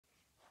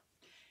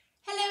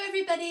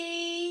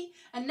everybody!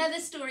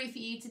 Another story for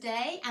you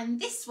today, and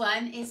this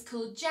one is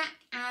called Jack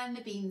and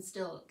the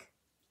Beanstalk.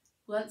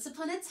 Once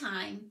upon a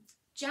time,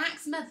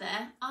 Jack's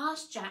mother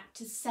asked Jack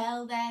to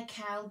sell their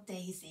cow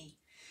Daisy.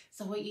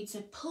 So I want you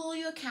to pull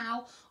your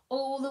cow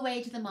all the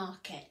way to the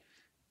market.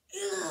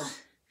 Ugh.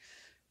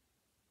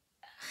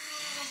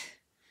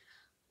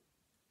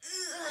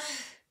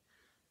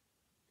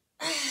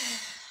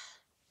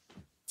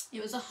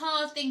 It was a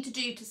hard thing to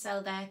do to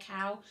sell their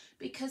cow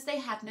because they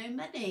had no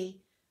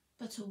money.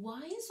 But a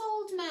wise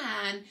old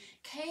man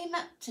came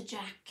up to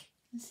Jack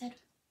and said,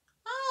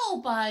 "I'll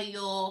buy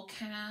your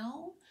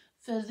cow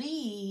for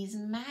these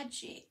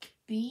magic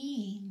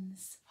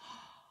beans."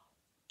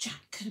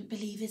 Jack couldn't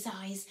believe his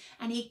eyes,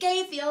 and he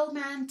gave the old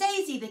man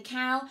Daisy the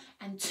cow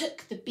and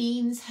took the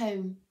beans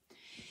home.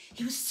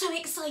 He was so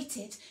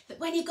excited that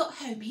when he got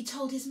home, he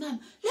told his mum,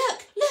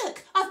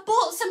 Look, I've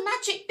bought some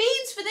magic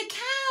beans for the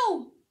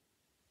cow."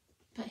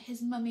 But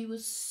his mummy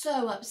was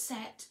so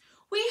upset.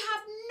 "We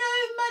have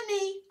no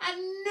money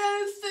and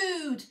no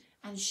food,"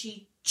 and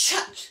she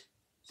chucked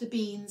the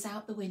beans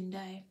out the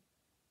window.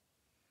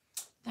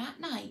 That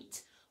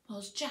night,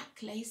 whilst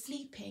Jack lay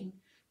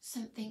sleeping,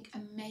 something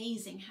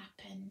amazing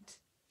happened.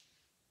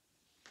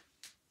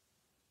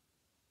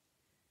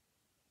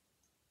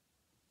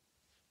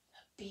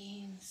 The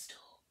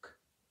beanstalk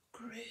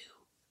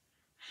grew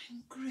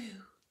and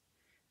grew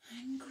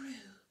and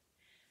grew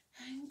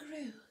and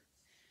grew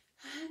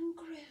and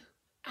grew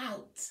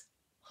out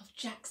of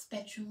Jack's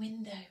bedroom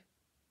window.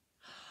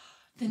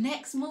 The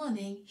next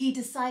morning, he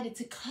decided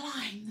to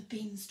climb the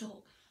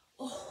beanstalk.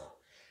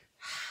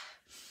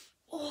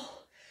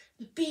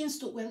 The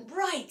beanstalk went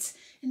right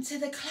into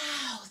the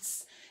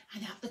clouds,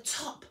 and at the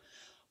top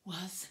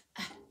was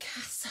a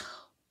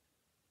castle.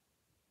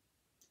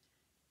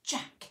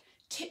 Jack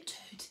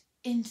tiptoed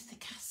into the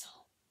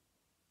castle.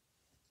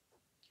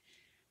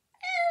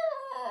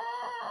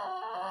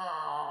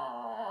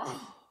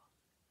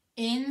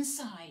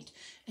 Inside,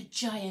 a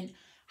giant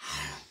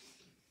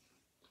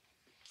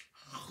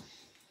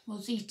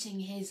was eating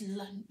his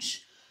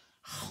lunch.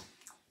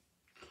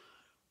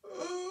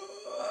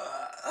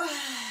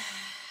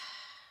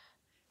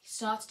 He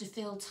started to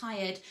feel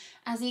tired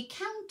as he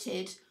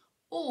counted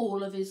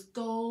all of his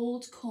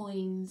gold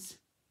coins.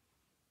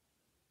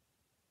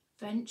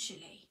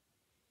 Eventually,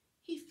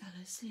 he fell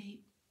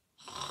asleep.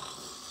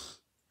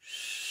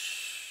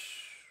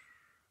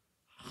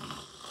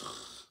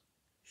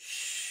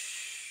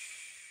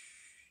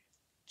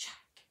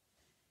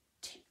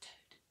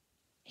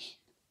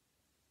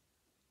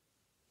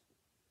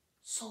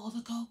 Saw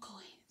the gold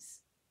coins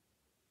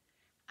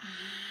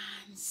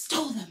and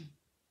stole them.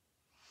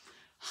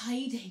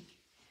 Hiding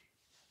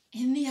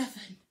in the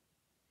oven,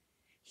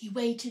 he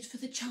waited for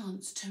the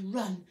chance to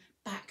run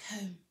back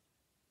home.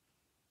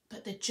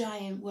 But the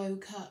giant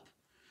woke up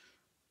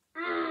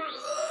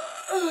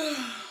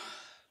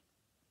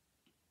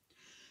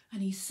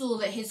and he saw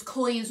that his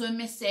coins were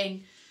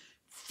missing.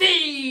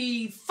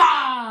 "Fee,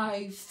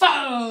 fi,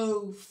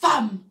 fo,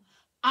 fum!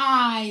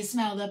 I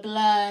smell the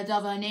blood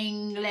of an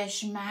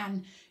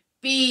Englishman.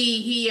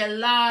 Be he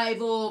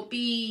alive or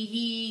be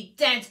he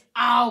dead,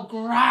 I'll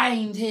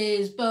grind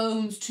his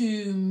bones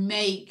to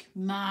make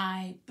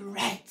my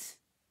bread."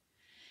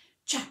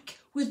 Jack,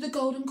 with the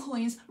golden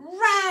coins,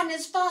 ran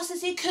as fast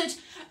as he could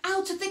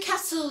out of the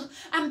castle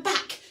and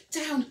back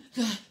down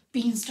the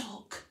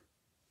beanstalk.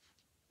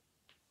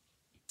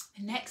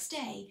 The next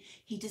day,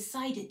 he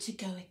decided to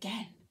go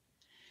again.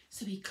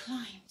 So he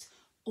climbed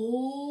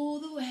all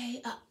the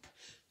way up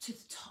to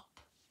the top.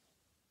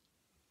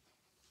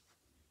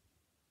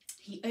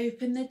 He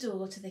opened the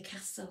door to the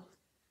castle.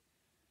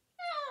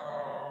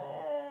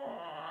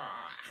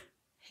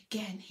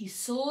 Again, he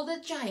saw the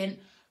giant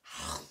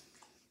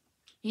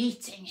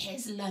eating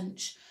his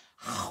lunch.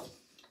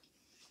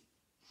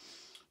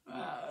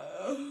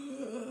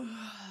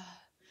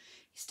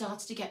 He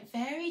started to get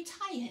very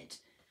tired,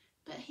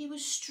 but he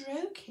was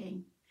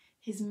stroking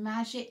his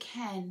magic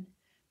hen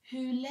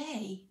who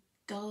lay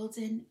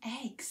golden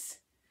eggs.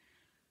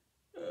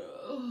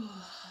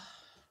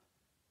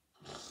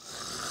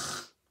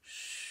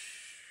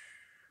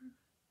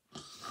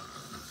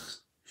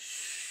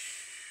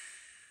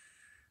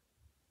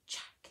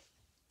 Jack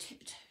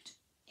tiptoed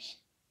in,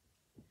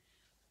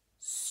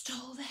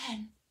 stole the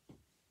hen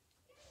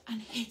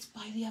and hid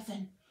by the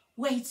oven,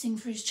 waiting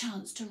for his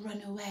chance to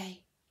run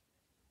away.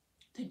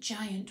 The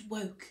giant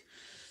woke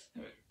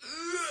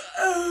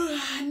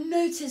and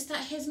noticed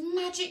that his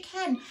magic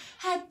hen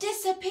had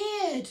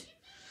disappeared.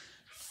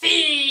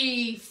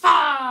 "Fee,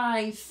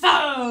 fi,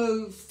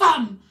 fo,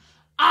 fum!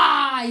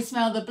 I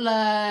smell the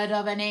blood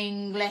of an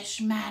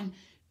Englishman.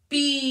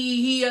 Be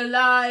he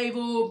alive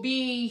or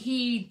be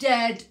he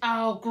dead,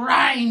 I'll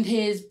grind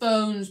his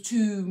bones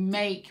to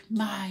make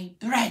my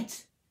bread."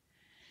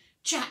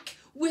 Jack,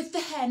 with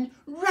the hen,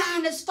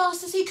 ran as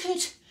fast as he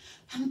could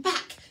and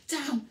back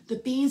down the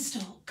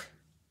beanstalk.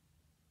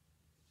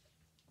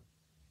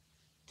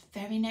 The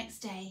very next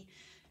day,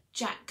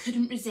 Jack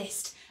couldn't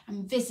resist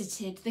and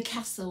visited the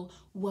castle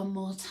one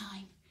more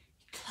time.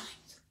 He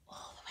climbed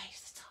all the way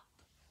to the top.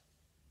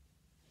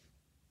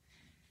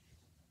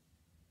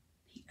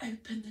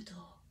 opened the door.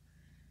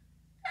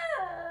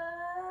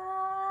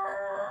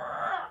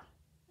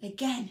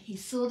 Again, he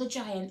saw the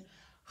giant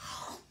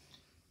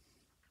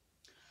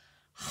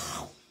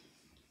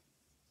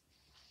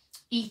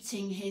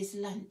eating his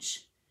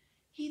lunch.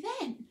 He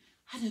then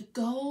had a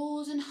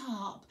golden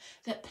harp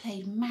that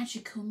played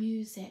magical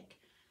music.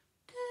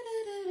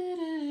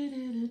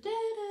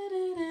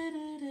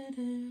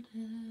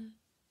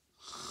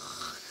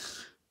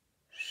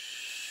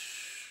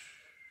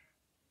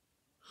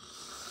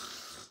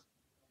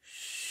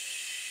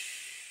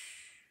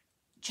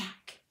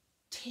 Jack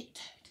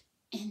tiptoed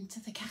into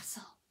the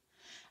castle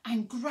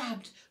and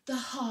grabbed the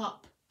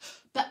harp.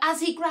 But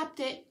as he grabbed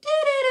it,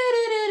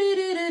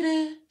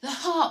 the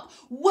harp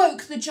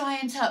woke the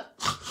giant up.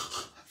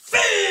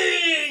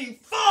 Fee,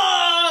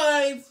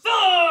 fi,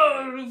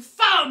 fo,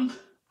 fum.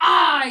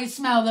 I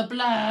smell the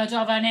blood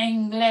of an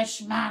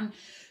Englishman.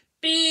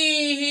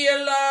 Be he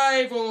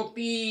alive or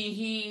be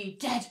he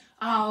dead,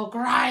 I'll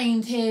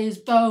grind his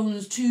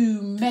bones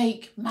to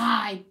make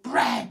my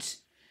bread.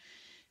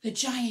 The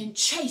giant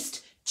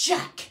chased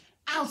Jack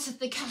out of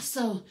the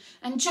castle,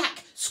 and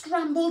Jack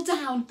scrambled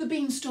down the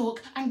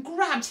beanstalk and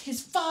grabbed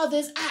his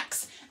father's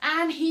axe,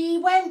 and he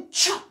went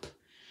chop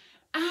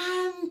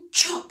and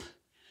chop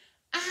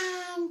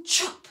and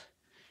chop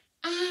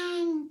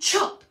and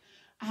chop,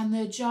 and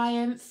the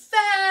giant fell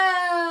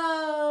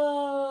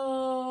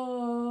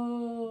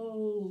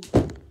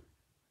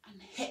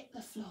and hit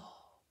the floor.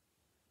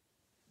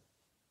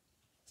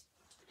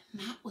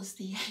 And that was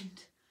the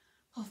end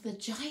of the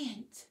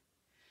giant.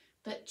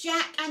 But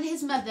Jack and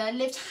his mother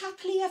lived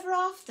happily ever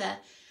after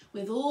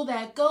with all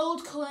their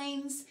gold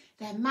coins,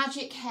 their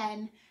magic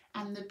hen,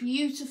 and the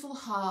beautiful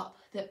harp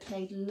that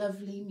played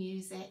lovely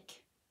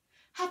music.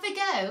 Have a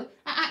go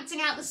at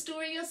acting out the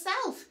story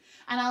yourself,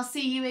 and I'll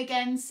see you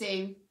again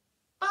soon.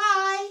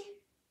 Bye!